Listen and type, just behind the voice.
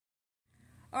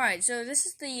Alright, so this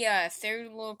is the third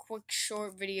little quick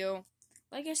short video.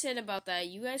 Like I said about that,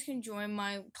 you guys can join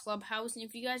my clubhouse, and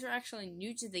if you guys are actually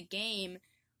new to the game,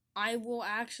 I will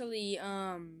actually,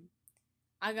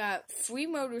 I got free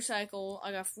motorcycle.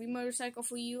 I got free motorcycle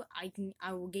for you.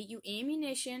 I will get you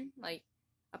ammunition, like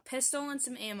a pistol and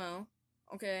some ammo,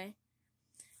 okay?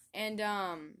 And,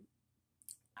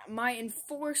 my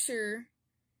enforcer,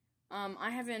 I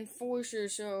have an enforcer,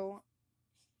 so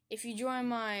if you join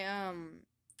my,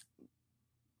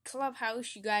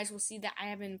 clubhouse, you guys will see that I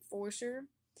have an enforcer.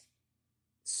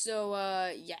 So,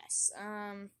 yes,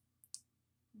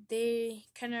 they're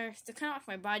kind of like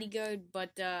my bodyguard,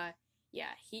 but,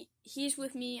 yeah, he's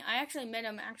with me. I actually met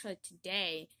him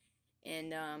today,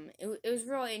 and, it was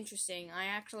really interesting. I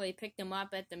actually picked him up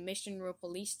at the Mission Row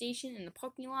police station in the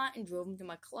parking lot and drove him to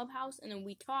my clubhouse, and then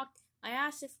we talked. I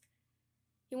asked if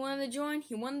he wanted to join.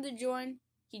 He wanted to join.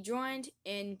 He joined,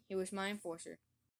 and he was my enforcer.